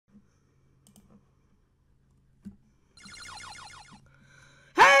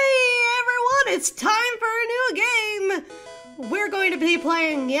it's time for a new game! We're going to be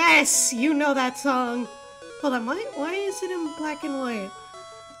playing, yes, you know that song. Hold on, why is it in black and white?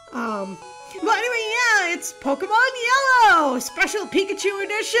 But anyway, yeah, it's Pokemon Yellow! Special Pikachu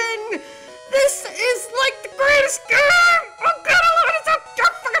Edition! This is like the greatest game! Oh god, I love it! It's so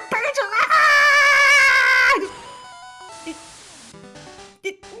fucking Pikachu!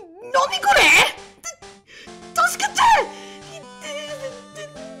 Nani kore? 助けて!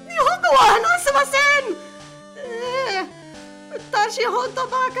 日本語は話せません! 私ほんと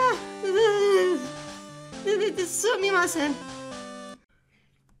バカ. すみません.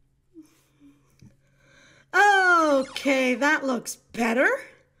 Okay, that looks better.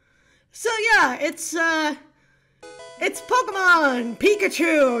 So yeah, it's Pokemon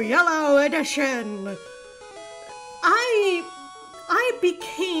Pikachu Yellow Edition. I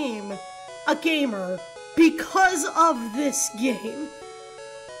became a gamer because of this game.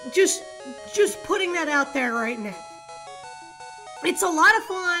 Just putting that out there right now. It's a lot of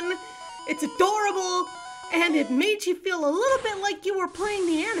fun, it's adorable, and it made you feel a little bit like you were playing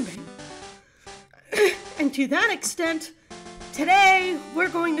the anime. And to that extent, today we're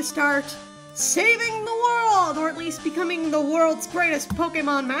going to start saving the world, or at least becoming the world's greatest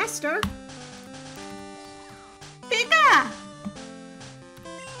Pokemon master. Pika!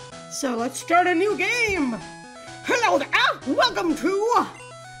 So let's start a new game. Hello there, welcome to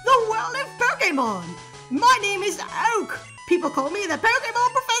the world of Pokemon. My name is Oak. People call me the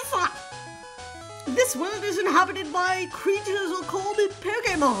Pokemon Professor. This world is inhabited by creatures called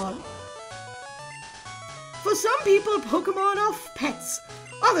Pokemon. For some people, Pokemon are pets.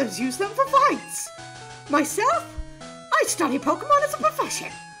 Others use them for fights. Myself, I study Pokemon as a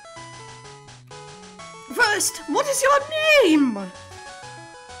profession. First, what is your name?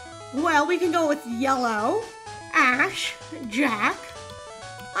 Well, we can go with Yellow, Ash, Jack.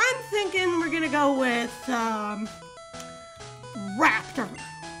 I'm thinking we're gonna go with, Raptor.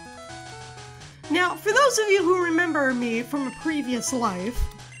 Now, for those of you who remember me from a previous life,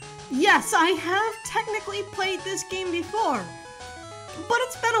 yes, I have technically played this game before, but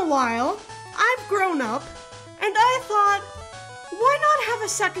it's been a while, I've grown up, and I thought, why not have a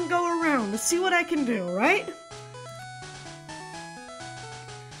second go around to see what I can do, right?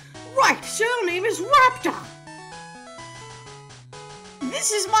 Right, so your name is Raptor.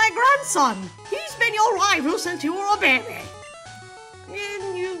 This is my grandson. He's been your rival since you were a baby.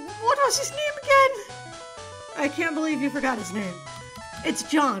 And what was his name again? I can't believe you forgot his name. It's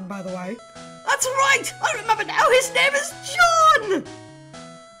John, by the way. That's right! I remember now! His name is John!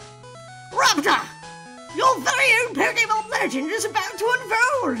 Raptor! Your very own Pokemon legend is about to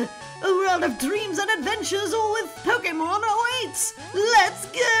unfold! A world of dreams and adventures all with Pokemon awaits! Let's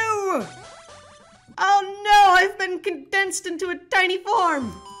go! Oh no, I've been condensed into a tiny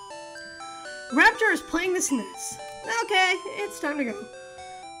form! Raptor is playing the SNES. Okay, it's time to go.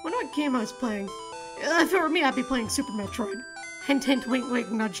 Wonder what game I was playing. If it were me, I'd be playing Super Metroid. Hint, hint, wink,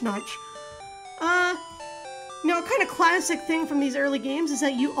 wink, nudge, nudge. You know, a kind of classic thing from these early games is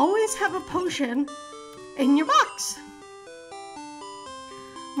that you always have a potion in your box.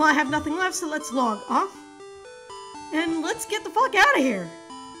 Well, I have nothing left, so let's log off. And let's get the fuck out of here.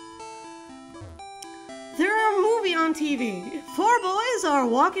 There's a movie on TV. 4 boys are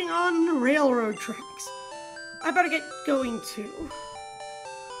walking on railroad tracks. I better get going too.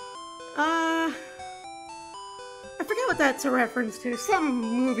 I forget what that's a reference to. Some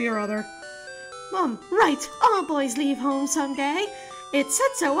movie or other. Right. All boys leave home someday. It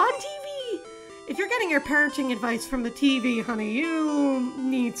said so on TV. If you're getting your parenting advice from the TV, honey, you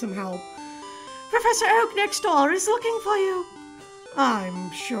need some help. Professor Oak next door is looking for you.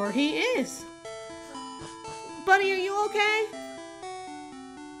 I'm sure he is. Buddy, are you okay?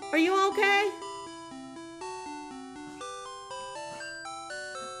 Are you okay?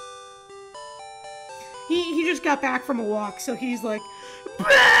 He just got back from a walk, so he's like, bah!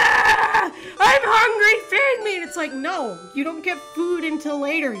 I'm hungry, feed me! And it's like, no, you don't get food until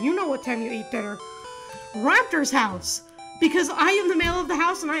later. You know what time you eat dinner. Raptor's house. Because I am the male of the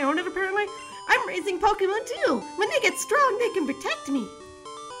house and I own it apparently, I'm raising Pokemon too. When they get strong, they can protect me.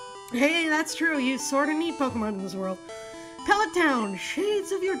 Hey, that's true. You sort of need Pokemon in this world. Pellet Town,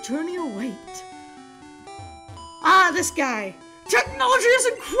 shades of your journey await. Ah, this guy. Technology is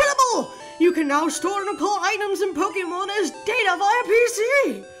incredible! You can now store and call items and Pokemon as data via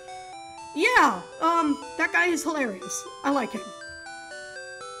PC! Yeah, that guy is hilarious. I like him.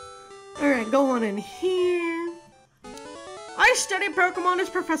 Alright, go on in here. I study Pokemon as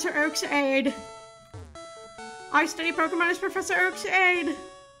Professor Oak's aide. I study Pokemon as Professor Oak's aide.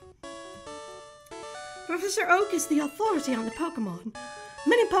 Professor Oak is the authority on the Pokemon.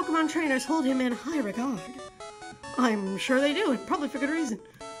 Many Pokemon trainers hold him in high regard. I'm sure they do, and probably for good reason.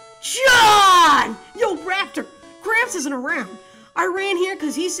 John! Yo, Raptor! Gramps isn't around. I ran here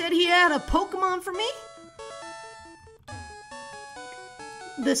because he said he had a Pokemon for me.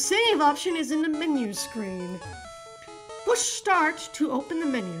 The save option is in the menu screen. Push start to open the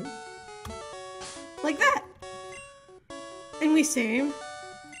menu. Like that. And we save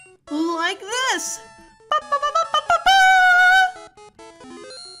like this.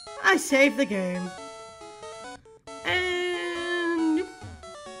 I saved the game. And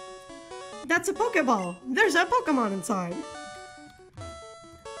that's a Pokeball. There's a Pokemon inside.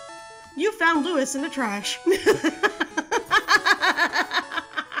 You found Lewis in the trash.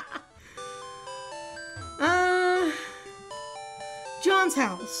 John's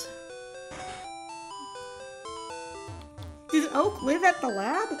house. Does Oak live at the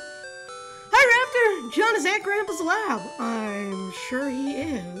lab? Hi, Raptor! John is at Grandpa's lab. I'm sure he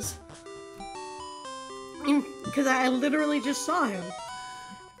is. Because I literally just saw him.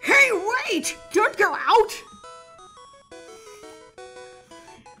 Hey, wait! Don't go out!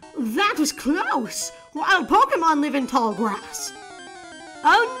 That was close! Wild Pokemon live in tall grass.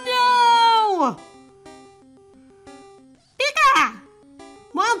 Oh no! Pika!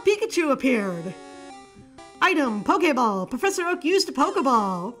 Wild Pikachu appeared. Item, Pokeball. Professor Oak used a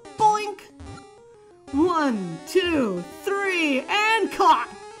Pokeball. Boink! 1, 2, 3, and caught!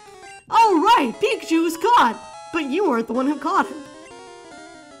 Oh right, Pikachu was caught! But you weren't the one who caught him.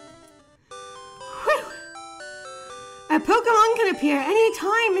 Whew! A Pokemon can appear any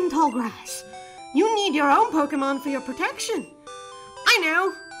time in tall grass. You need your own Pokemon for your protection. I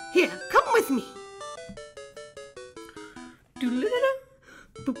know. Here, come with me.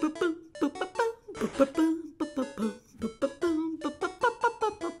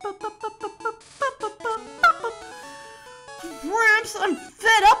 Gramps, I'm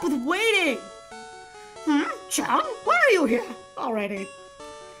fed up with waiting. John, why are you here? Alrighty.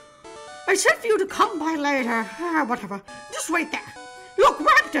 I said for you to come by later. Whatever. Just wait there. Look,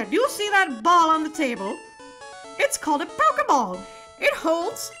 Raptor, do you see that ball on the table? It's called a Pokeball. It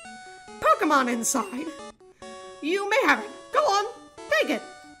holds Pokemon inside. You may have it. Go on, take it.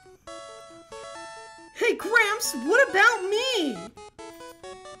 Hey, Gramps, what about me?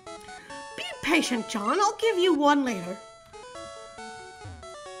 Be patient, John. I'll give you one later.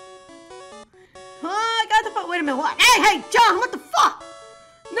 I got the phone. Wait a minute. What? Hey, John, what the fuck?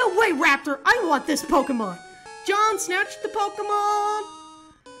 No way, Raptor. I want this Pokemon. John snatched the Pokemon.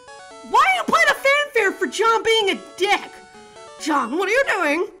 Why are you playing a fanfare for John being a dick? John, what are you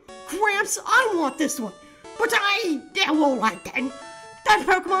doing? Gramps, I want this one. But I won't like that. That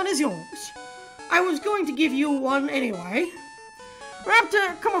Pokemon is yours. I was going to give you one anyway.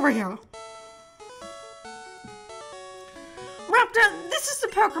 Raptor, come over here. Raptor, this is the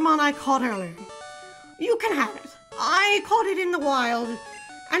Pokemon I caught earlier. You can have it. I caught it in the wild,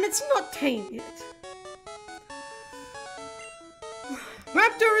 and it's not tame yet.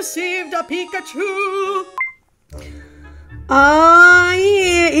 Raptor received a Pikachu. Yeah,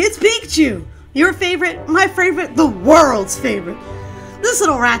 it's Pikachu. Your favorite, my favorite, the world's favorite. This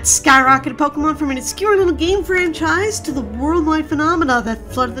little rat skyrocketed Pokemon from an obscure little game franchise to the worldwide phenomena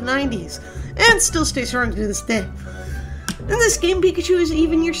that flooded the 90s, and still stays strong to this day. In this game, Pikachu is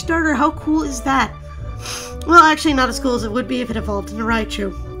even your starter. How cool is that? Well, actually not as cool as it would be if it evolved into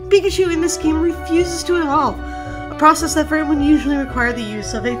Raichu. Pikachu in this game refuses to evolve, a process that for him would usually require the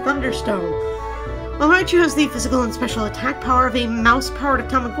use of a Thunderstone. While Raichu has the physical and special attack power of a mouse-powered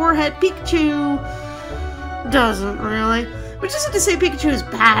atomic warhead, Pikachu doesn't really. Which isn't to say Pikachu is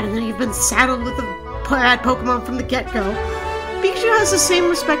bad and that you've been saddled with a bad Pokemon from the get-go. Pikachu has the same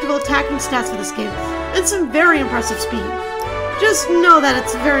respectable attacking stats for this game, and some very impressive speed. Just know that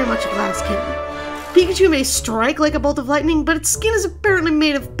it's very much a glass cannon. Pikachu may strike like a bolt of lightning, but its skin is apparently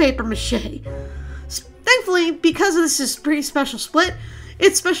made of paper mache. Thankfully, because of this pretty special split,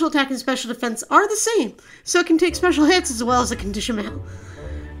 its special attack and special defense are the same, so it can take special hits as well as it can dish them out.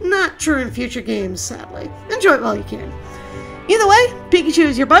 Not true in future games, sadly. Enjoy it while you can. Either way, Pikachu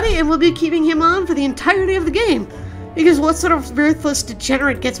is your buddy, and we'll be keeping him on for the entirety of the game. Because what sort of worthless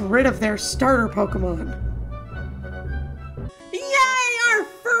degenerate gets rid of their starter Pokemon? Yay! Our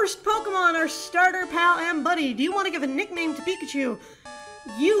first Pokemon, our starter pal and buddy. Do you want to give a nickname to Pikachu?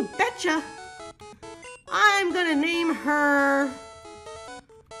 You betcha! I'm gonna name her...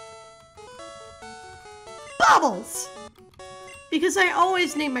 Bubbles! Because I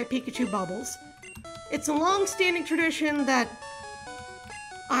always name my Pikachu Bubbles. It's a long-standing tradition that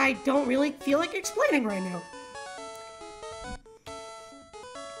I don't really feel like explaining right now.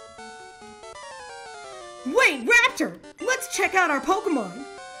 Wait, Raptor! Let's check out our Pokemon.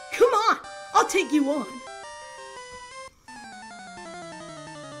 Come on, I'll take you on.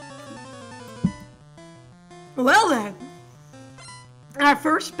 Well then, our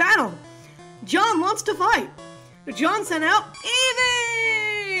first battle. John wants to fight. John sent out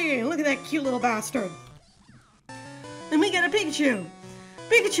Eevee! Look at that cute little bastard. And we get a Pikachu.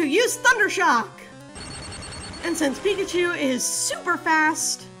 Pikachu, use Thunder Shock! And since Pikachu is super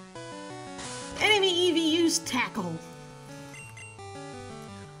fast, enemy Eevee used Tackle.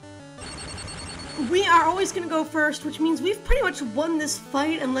 We are always going to go first, which means we've pretty much won this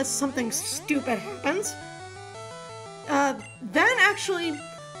fight unless something stupid happens. Then actually,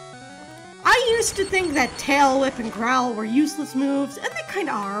 I used to think that Tail Whip and Growl were useless moves, and they kind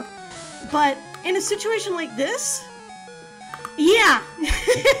of are. But in a situation like this, yeah,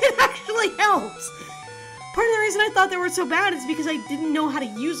 it actually helps. Part of the reason I thought they were so bad is because I didn't know how to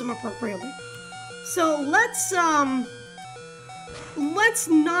use them appropriately. So let's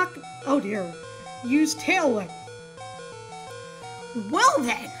knock, oh dear, use Tail Whip. Well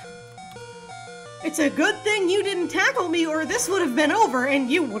then, it's a good thing you didn't tackle me or this would have been over and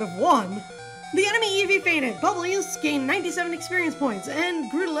you would have won. The enemy Eevee fainted. Bubblies gained 97 experience points and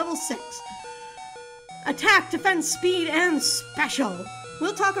grew to level 6. Attack, defense, speed, and special.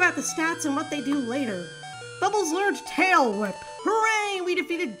 We'll talk about the stats and what they do later. Bubbles learned Tail Whip. Hooray! We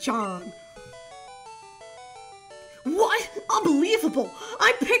defeated John. What? Unbelievable!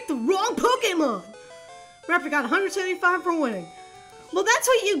 I picked the wrong Pokemon! Raptor got 175 for winning. Well, that's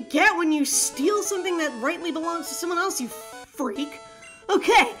what you get when you steal something that rightly belongs to someone else, you freak.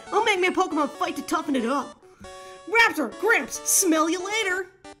 Okay, I'll make my Pokemon fight to toughen it up. Raptor, Gramps, smell you later.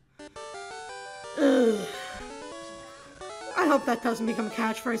 Ugh. I hope that doesn't become a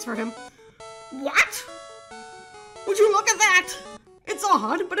catchphrase for him. What? Would you look at that? It's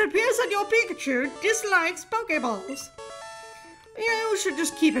odd, but it appears that your Pikachu dislikes Pokeballs. You should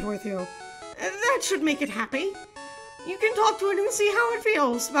just keep it with you. That should make it happy. You can talk to it and see how it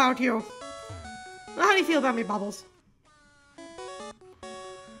feels about you. How do you feel about me, Bubbles?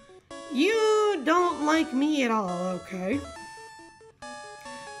 You don't like me at all, okay?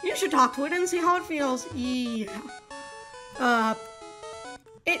 You should talk to it and see how it feels. Yeah.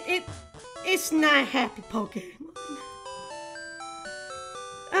 It's not a happy Pokemon.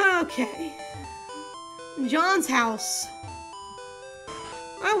 Okay. John's house.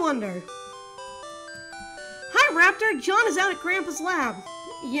 I wonder. Hi, Raptor. John is out at Grandpa's lab.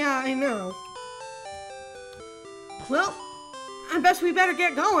 Yeah, I know. Well, I guess we better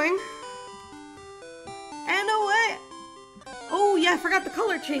get going. And away. Oh, yeah, I forgot the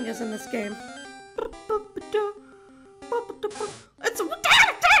color changes in this game. It's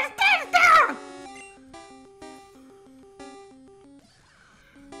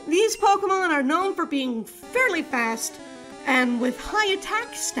These Pokemon are known for being fairly fast, and with high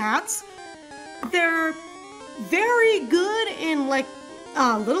attack stats, they're very good in, like,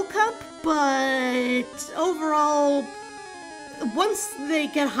 Little Cup, but overall, once they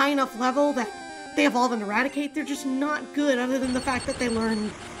get high enough level that they evolve and eradicate, they're just not good, other than the fact that they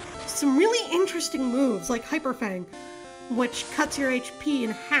learn some really interesting moves, like Hyper Fang, which cuts your HP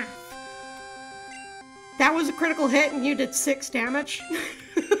in half. That was a critical hit and you did 6 damage.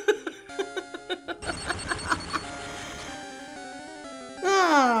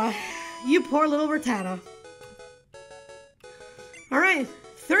 Ah, you poor little Rattata. Alright,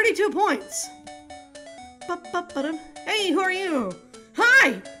 32 points. Hey, who are you?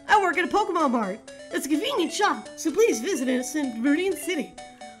 Hi! I work at a Pokemon Mart. It's a convenient shop, so please visit us in Meridian City.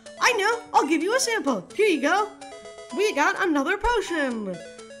 I know, I'll give you a sample. Here you go. We got another potion.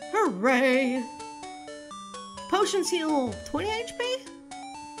 Hooray! Potions heal 20 HP?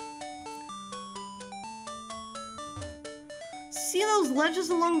 See those ledges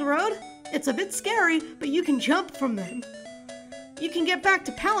along the road? It's a bit scary, but you can jump from them. You can get back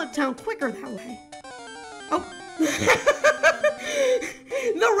to Pallet Town quicker that way. Oh. The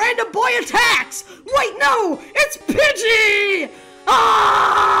random boy attacks! Wait, no! It's Pidgey!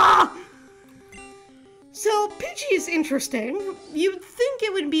 Ah! So, Pidgey is interesting. You'd think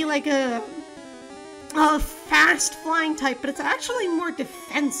it would be like a fast flying type, but it's actually more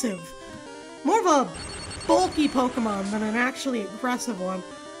defensive. More of a bulky Pokemon than an actually aggressive one.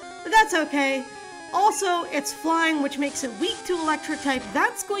 But that's okay. Also, it's flying, which makes it weak to electric type.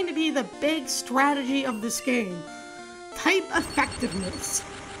 That's going to be the big strategy of this game. Type effectiveness.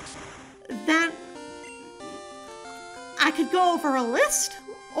 That I could go over a list,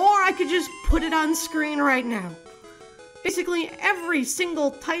 or I could just put it on screen right now. Basically, every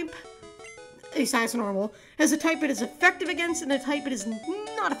single type, besides normal, has a type it is effective against and a type it is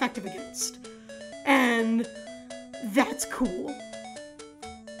not effective against. And That's cool.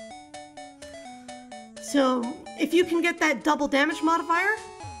 So, if you can get that double damage modifier,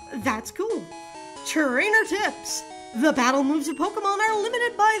 that's cool. Trainer tips. The battle moves of Pokemon are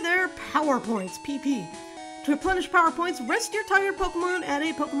limited by their power points, PP. To replenish power points, rest your tired Pokemon at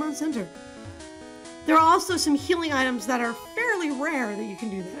a Pokemon Center. There are also some healing items that are fairly rare that you can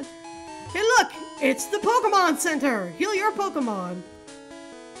do that. Hey look, it's the Pokemon Center! Heal your Pokemon!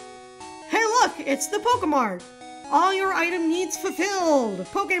 Hey look, it's the Pokemart! All your item needs fulfilled!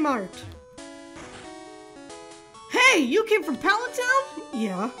 Pokemart! Hey, you came from Pallet Town?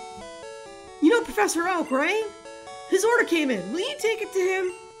 Yeah. You know Professor Oak, right? His order came in. Will you take it to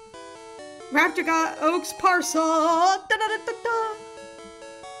him? Raptor got Oak's parcel. Da-da-da-da-da.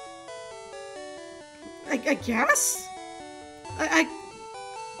 I guess?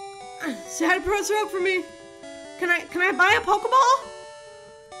 Say hi to Professor Oak for me. Can I buy a Pokeball?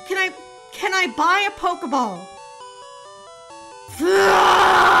 Can I buy a Pokeball?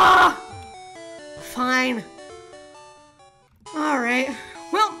 Fine. Alright.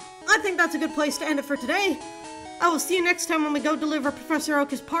 Well, I think that's a good place to end it for today. I will see you next time when we go deliver Professor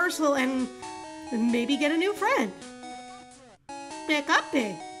Oak his parcel and maybe get a new friend. Pick up,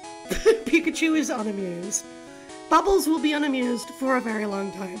 Pig. Pikachu is unamused. Bubbles will be unamused for a very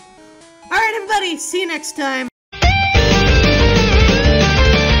long time. Alright, everybody. See you next time.